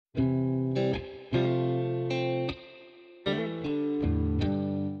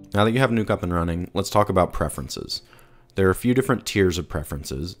Now that you have Nuke up and running, let's talk about preferences. There are a few different tiers of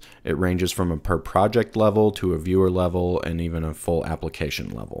preferences. It ranges from a per project level to a viewer level and even a full application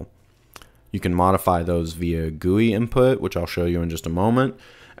level. You can modify those via GUI input, which I'll show you in just a moment,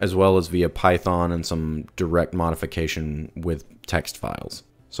 as well as via Python and some direct modification with text files.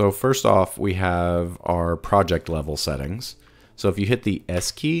 So first off, we have our project level settings. So if you hit the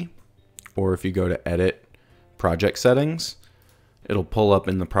S key, or if you go to Edit, Project Settings, it'll pull up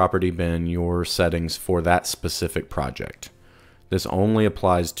in the property bin your settings for that specific project. This only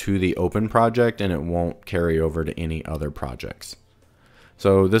applies to the open project and it won't carry over to any other projects.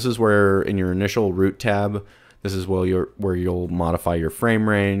 So this is where in your initial root tab, this is where you'll modify your frame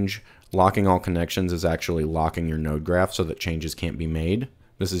range. Locking all connections is actually locking your node graph so that changes can't be made.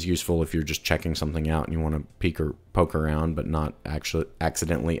 This is useful if you're just checking something out and you want to peek or poke around but not actually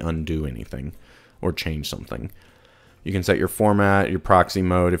accidentally undo anything or change something. You can set your format, your proxy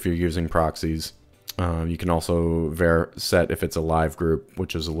mode if you're using proxies. You can also set if it's a live group,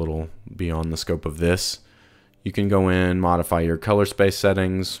 which is a little beyond the scope of this. You can go in, modify your color space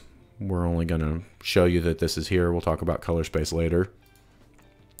settings. We're only going to show you that this is here. We'll talk about color space later.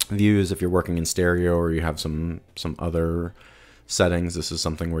 Views, if you're working in stereo or you have some other settings, this is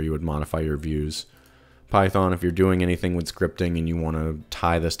something where you would modify your views. Python, if you're doing anything with scripting and you want to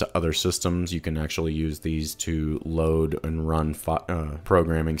tie this to other systems, you can actually use these to load and run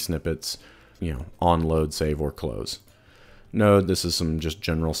programming snippets, on load, save, or close. Node, this is some just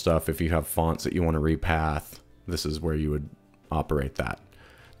general stuff. If you have fonts that you want to repath, this is where you would operate that.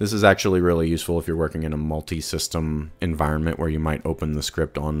 This is actually really useful if you're working in a multi-system environment where you might open the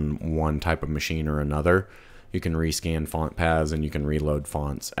script on one type of machine or another. You can rescan font paths and you can reload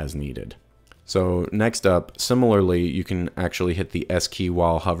fonts as needed. So next up, similarly, you can actually hit the S key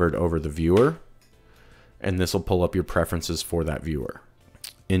while hovered over the viewer, and this will pull up your preferences for that viewer.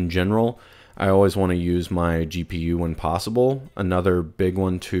 In general, I always want to use my GPU when possible. Another big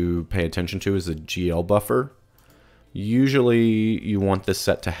one to pay attention to is the GL buffer. Usually you want this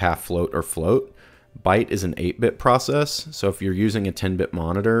set to half float or float. Byte is an 8-bit process, so if you're using a 10-bit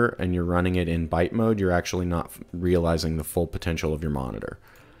monitor and you're running it in byte mode, you're actually not realizing the full potential of your monitor.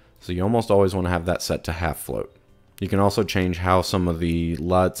 So you almost always want to have that set to half float. You can also change how some of the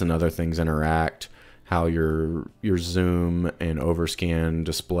LUTs and other things interact, how your zoom and overscan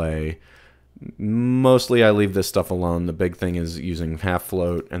display. Mostly I leave this stuff alone. The big thing is using half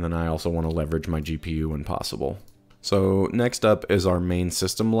float, and then I also want to leverage my GPU when possible. So next up is our main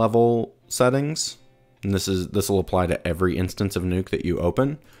system level settings. And this will apply to every instance of Nuke that you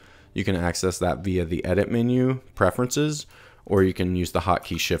open. You can access that via the edit menu, preferences, or you can use the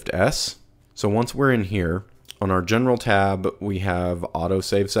hotkey Shift S. So once we're in here, on our general tab, we have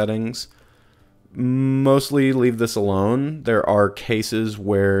autosave settings. Mostly leave this alone. There are cases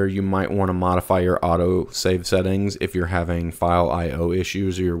where you might want to modify your autosave settings if you're having file I/O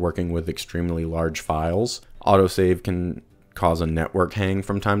issues or you're working with extremely large files. Autosave can cause a network hang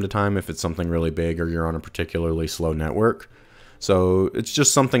from time to time if it's something really big or you're on a particularly slow network. So it's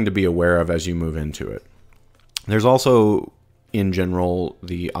just something to be aware of as you move into it. There's also, in general,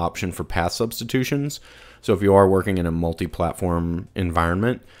 the option for path substitutions. So if you are working in a multi-platform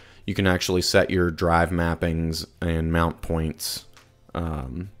environment, you can actually set your drive mappings and mount points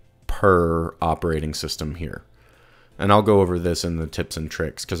per operating system here. And I'll go over this in the tips and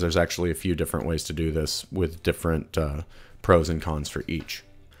tricks because there's actually a few different ways to do this with different pros and cons for each.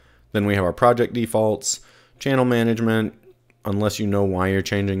 Then we have our project defaults, channel management. Unless you know why you're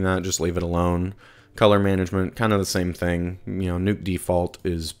changing that, just leave it alone. Color management, kind of the same thing. Nuke default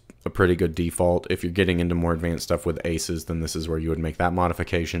is a pretty good default. If you're getting into more advanced stuff with aces, then this is where you would make that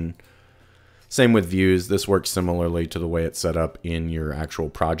modification. Same with views. This works similarly to the way it's set up in your actual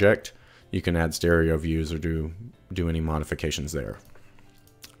project. You can add stereo views or do any modifications there.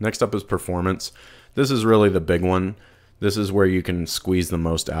 Next up is performance. This is really the big one. This is where you can squeeze the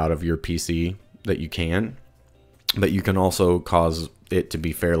most out of your PC that you can, but you can also cause it to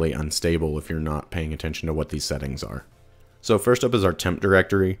be fairly unstable if you're not paying attention to what these settings are. So first up is our temp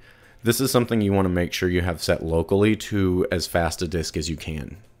directory. This is something you want to make sure you have set locally to as fast a disk as you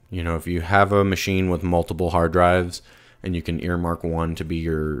can. If you have a machine with multiple hard drives and you can earmark one to be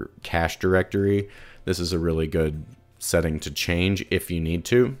your cache directory, this is a really good setting to change if you need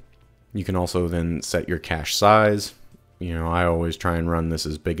to. You can also then set your cache size. I always try and run this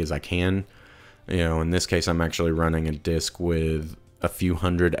as big as I can. In this case, I'm actually running a disk with a few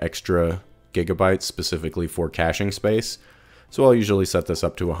hundred extra gigabytes specifically for caching space. So I'll usually set this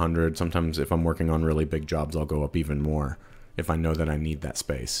up to 100. Sometimes if I'm working on really big jobs, I'll go up even more if I know that I need that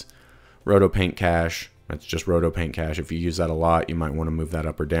space. Roto Paint cache, It's just roto paint cache. If you use that a lot, you might want to move that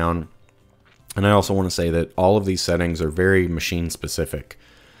up or down. And I also want to say that all of these settings are very machine specific.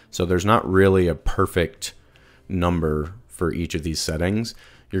 So there's not really a perfect number for each of these settings.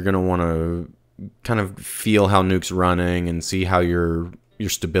 You're going to want to kind of feel how Nuke's running and see how your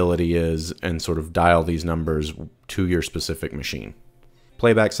stability is and sort of dial these numbers to your specific machine.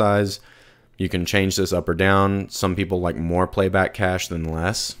 Playback size, you can change this up or down. Some people like more playback cache than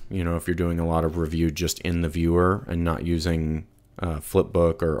less. You know, if you're doing a lot of review just in the viewer and not using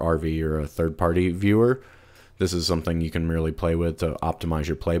Flipbook or RV or a third-party viewer, this is something you can really play with to optimize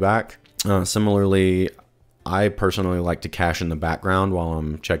your playback. Similarly, I personally like to cache in the background while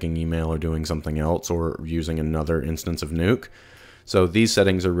I'm checking email or doing something else or using another instance of Nuke. So these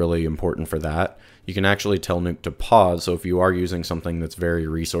settings are really important for that. You can actually tell Nuke to pause. So if you are using something that's very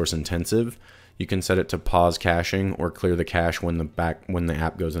resource intensive, you can set it to pause caching or clear the cache when the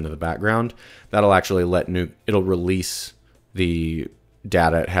app goes into the background. That'll actually let Nuke, it'll release the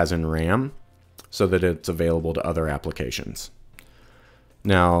data it has in RAM so that it's available to other applications.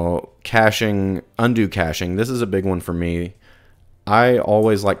 Now, caching, undo caching, this is a big one for me. I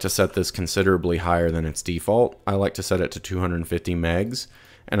always like to set this considerably higher than its default. I like to set it to 250 megs,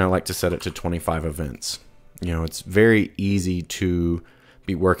 and I like to set it to 25 events. You know, it's very easy to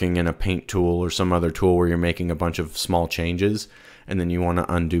be working in a paint tool or some other tool where you're making a bunch of small changes, and then you want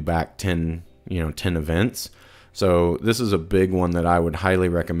to undo back 10 events. So this is a big one that I would highly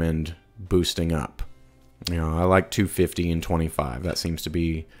recommend boosting up. You know, I like 250 and 25. That seems to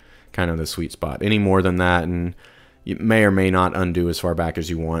be kind of the sweet spot. Any more than that, and you may or may not undo as far back as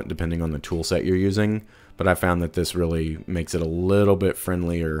you want, depending on the tool set you're using. But I found that this really makes it a little bit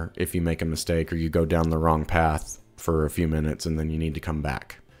friendlier if you make a mistake or you go down the wrong path for a few minutes and then you need to come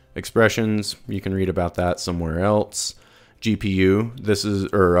back. Expressions, you can read about that somewhere else. GPU, this is,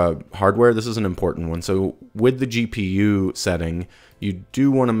 or hardware, this is an important one. So with the GPU setting, you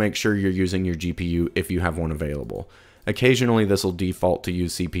do want to make sure you're using your GPU if you have one available. Occasionally this will default to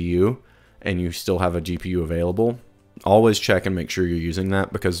use CPU and you still have a GPU available. Always check and make sure you're using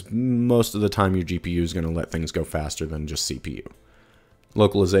that, because most of the time your GPU is going to let things go faster than just CPU.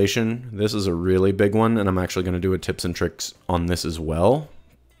 Localization, this is a really big one, and I'm actually going to do a tips and tricks on this as well.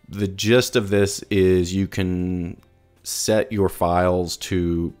 The gist of this is you can set your files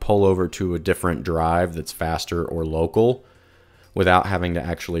to pull over to a different drive that's faster or local without having to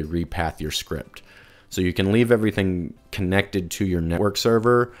actually repath your script. So you can leave everything connected to your network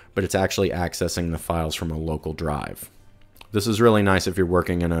server, but it's actually accessing the files from a local drive. This is really nice if you're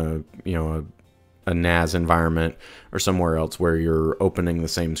working in a NAS environment or somewhere else where you're opening the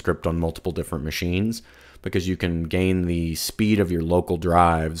same script on multiple different machines, because you can gain the speed of your local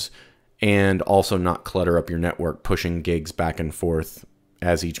drives and also not clutter up your network pushing gigs back and forth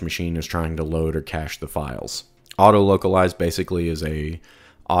as each machine is trying to load or cache the files. Auto localize basically is a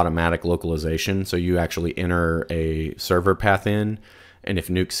automatic localization. So you actually enter a server path in, and if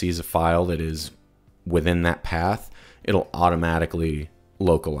Nuke sees a file that is within that path, it'll automatically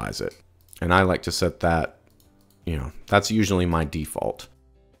localize it. And I like to set that, that's usually my default.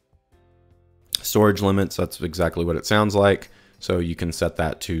 Storage limits, that's exactly what it sounds like. So you can set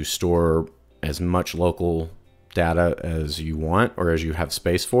that to store as much local data as you want or as you have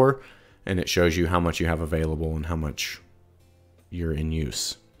space for, and it shows you how much you have available and how much you're in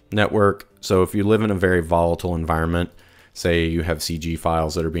use. Network, so if you live in a very volatile environment, say you have CG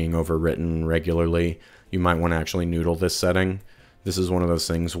files that are being overwritten regularly, you might want to actually noodle this setting. This is one of those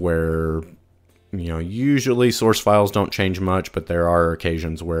things where, usually source files don't change much, but there are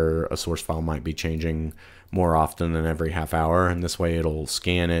occasions where a source file might be changing more often than every half hour, and this way it'll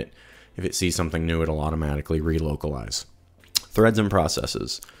scan it. If it sees something new, it'll automatically relocalize. Threads and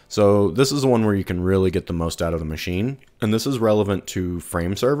processes. So this is the one where you can really get the most out of the machine, and this is relevant to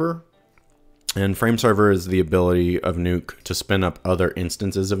frame server. And frame server is the ability of Nuke to spin up other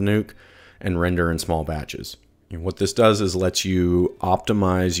instances of Nuke and render in small batches. And what this does is lets you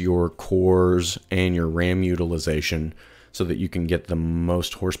optimize your cores and your RAM utilization so that you can get the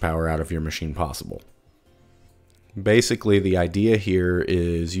most horsepower out of your machine possible. Basically, the idea here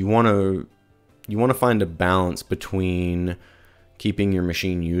is you want to find a balance between keeping your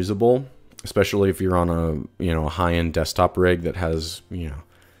machine usable, especially if you're on a high-end desktop rig that has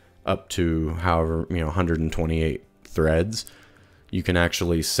up to 128 threads. You can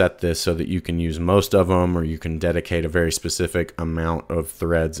actually set this so that you can use most of them, or you can dedicate a very specific amount of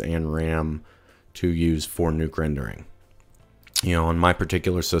threads and RAM to use for Nuke rendering. On my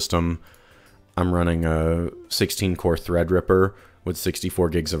particular system, I'm running a 16-core Threadripper with 64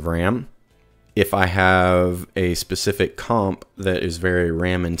 gigs of RAM. If I have a specific comp that is very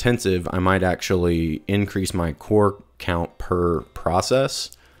RAM intensive, I might actually increase my core count per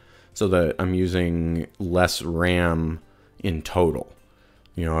process so that I'm using less RAM in total,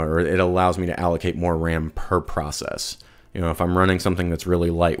 or it allows me to allocate more RAM per process. If I'm running something that's really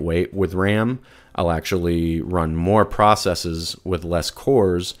lightweight with RAM, I'll actually run more processes with less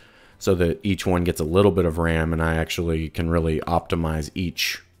cores so that each one gets a little bit of RAM, and I actually can really optimize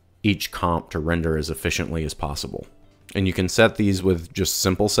each comp to render as efficiently as possible. And you can set these with just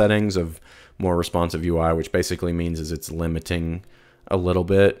simple settings of more responsive UI, which basically means is it's limiting a little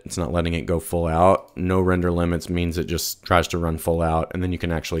bit. It's not letting it go full out. No render limits means it just tries to run full out, and then you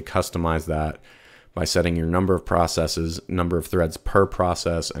can actually customize that by setting your number of processes, number of threads per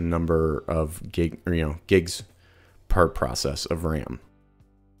process, and number of gigs per process of RAM.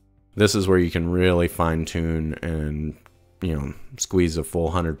 This is where you can really fine tune and squeeze a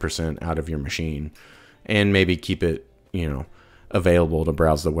full 100% out of your machine, and maybe keep it available to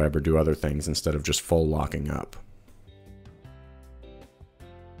browse the web or do other things instead of just full locking up.